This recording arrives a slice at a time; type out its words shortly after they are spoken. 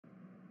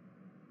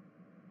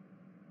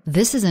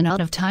This is an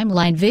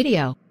out-of-timeline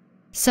video.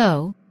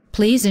 So,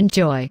 please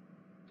enjoy.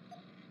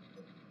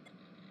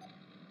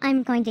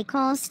 I'm going to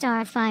call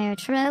Starfire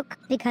Troq-e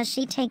because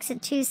she takes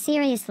it too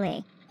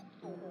seriously.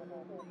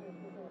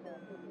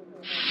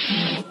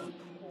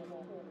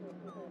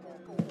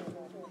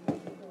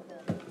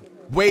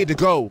 Way to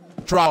go,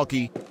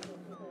 Troq-e.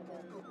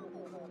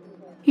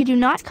 You do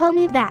not call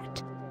me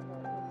that.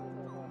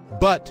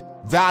 But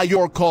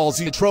Val-Yor calls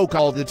you Troq-e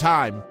all the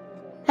time.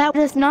 That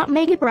does not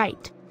make it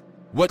right.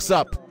 What's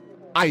up?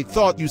 I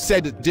thought you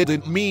said it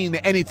didn't mean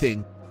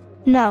anything.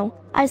 No,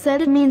 I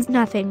said it means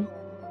nothing.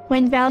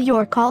 When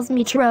Val-Yor calls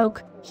me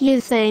Troq-e, he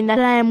is saying that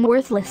I am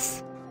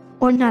worthless.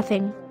 Or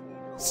nothing.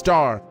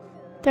 Star.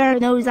 There are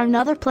those on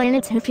other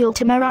planets who feel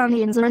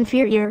Tamaranians are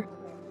inferior.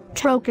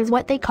 Troq-e is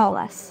what they call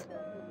us.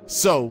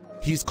 So,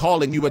 he's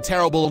calling you a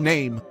terrible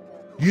name.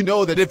 You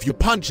know that if you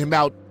punch him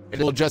out,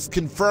 it'll just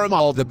confirm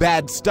all the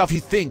bad stuff he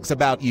thinks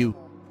about you.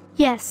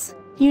 Yes,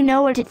 you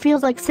know what it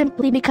feels like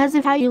simply because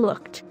of how you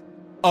looked.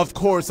 Of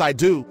course I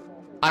do.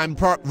 I'm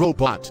part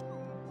robot.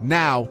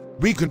 Now,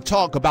 we can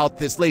talk about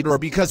this later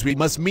because we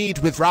must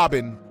meet with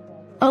Robin.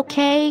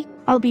 Okay,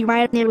 I'll be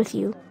right there with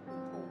you.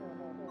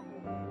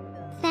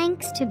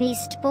 Thanks to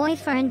Beast Boy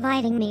for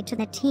inviting me to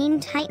the Teen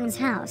Titans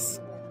house.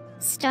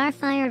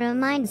 Starfire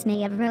reminds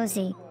me of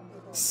Rosie.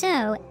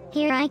 So,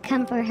 here I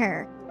come for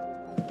her.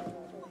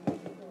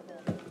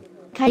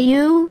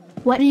 Caillou,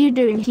 what are you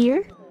doing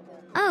here?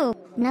 Oh,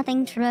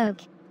 nothing,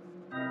 Troq-e.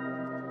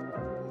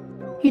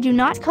 You do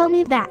not call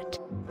me that.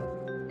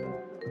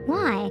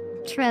 Why,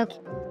 Troq-e?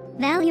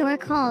 Val-Yor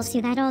calls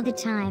you that all the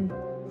time.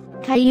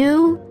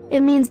 Caillou,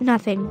 it means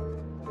nothing.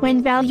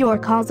 When Val-Yor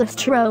calls us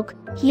Troq-e,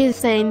 he is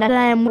saying that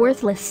I am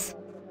worthless.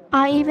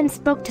 I even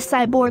spoke to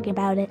Cyborg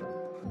about it.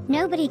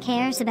 Nobody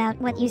cares about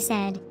what you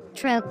said,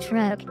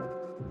 Troq-e.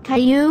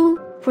 Caillou,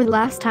 for the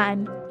last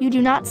time, you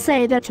do not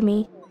say that to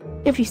me.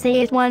 If you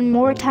say it one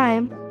more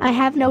time, I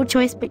have no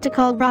choice but to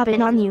call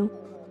Robin on you.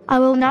 I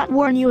will not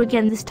warn you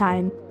again this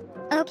time.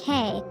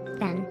 Okay,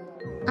 then.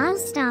 I'll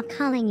stop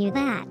calling you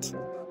that.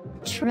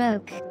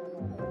 Troq-e.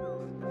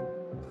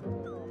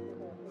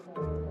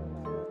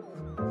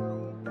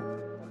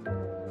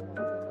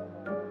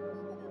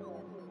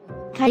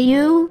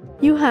 Caillou,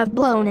 you have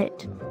blown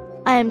it.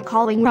 I am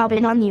calling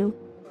Robin on you.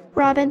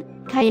 Robin,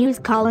 Caillou's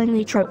calling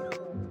me Troq-e.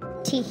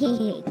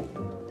 Tee-hee-hee.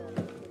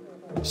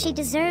 She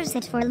deserves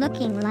it for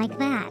looking like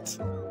that.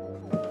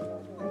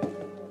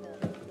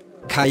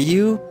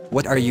 Caillou,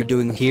 what are you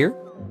doing here?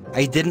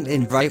 I didn't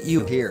invite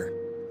you here.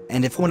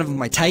 And if one of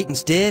my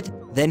titans did,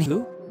 then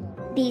who?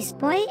 Beast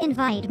Boy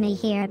invited me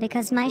here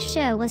because my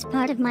show was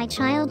part of my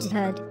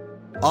childhood.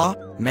 Aw,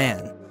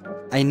 man.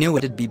 I knew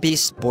it'd be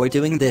Beast Boy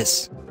doing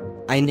this.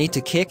 I need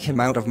to kick him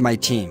out of my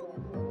team.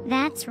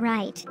 That's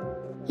right.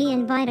 He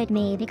invited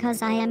me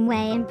because I am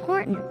way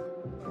important.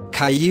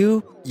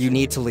 Caillou, you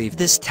need to leave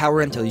this tower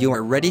until you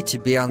are ready to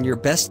be on your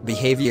best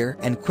behavior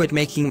and quit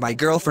making my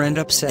girlfriend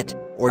upset,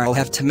 or I'll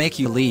have to make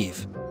you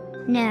leave.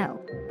 No.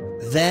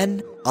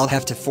 Then, I'll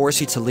have to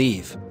force you to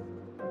leave.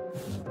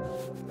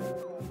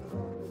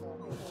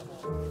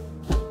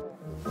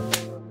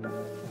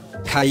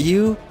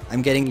 Caillou,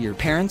 I'm getting your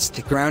parents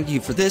to ground you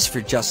for this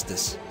for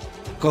justice.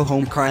 Go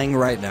home crying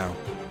right now.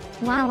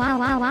 Wow wow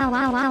wow wow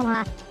wow wow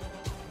wow.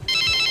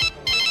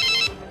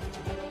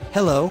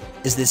 Hello,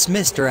 is this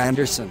Mr.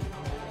 Anderson?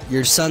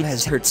 Your son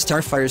has hurt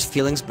Starfire's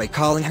feelings by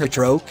calling her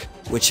Troq-e,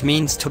 which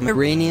means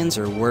Tamaranians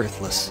are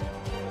worthless.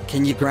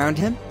 Can you ground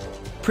him?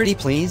 Pretty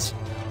please?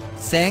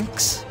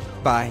 Thanks,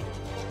 bye.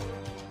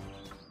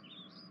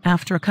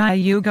 After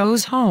Caillou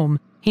goes home,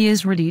 he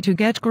is ready to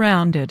get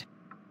grounded.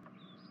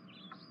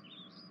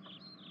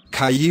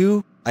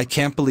 Caillou, I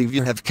can't believe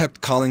you have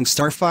kept calling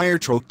Starfire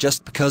Troq-e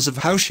just because of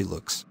how she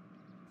looks.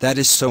 That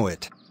is so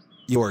it.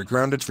 You are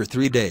grounded for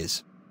 3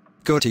 days.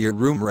 Go to your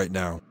room right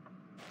now.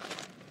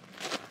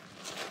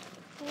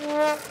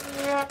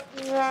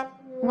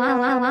 Wow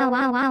wow wow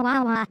wow wow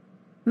wow wow.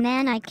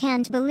 Man, I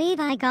can't believe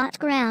I got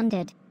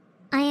grounded.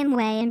 I am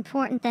way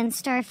important than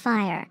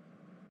Starfire.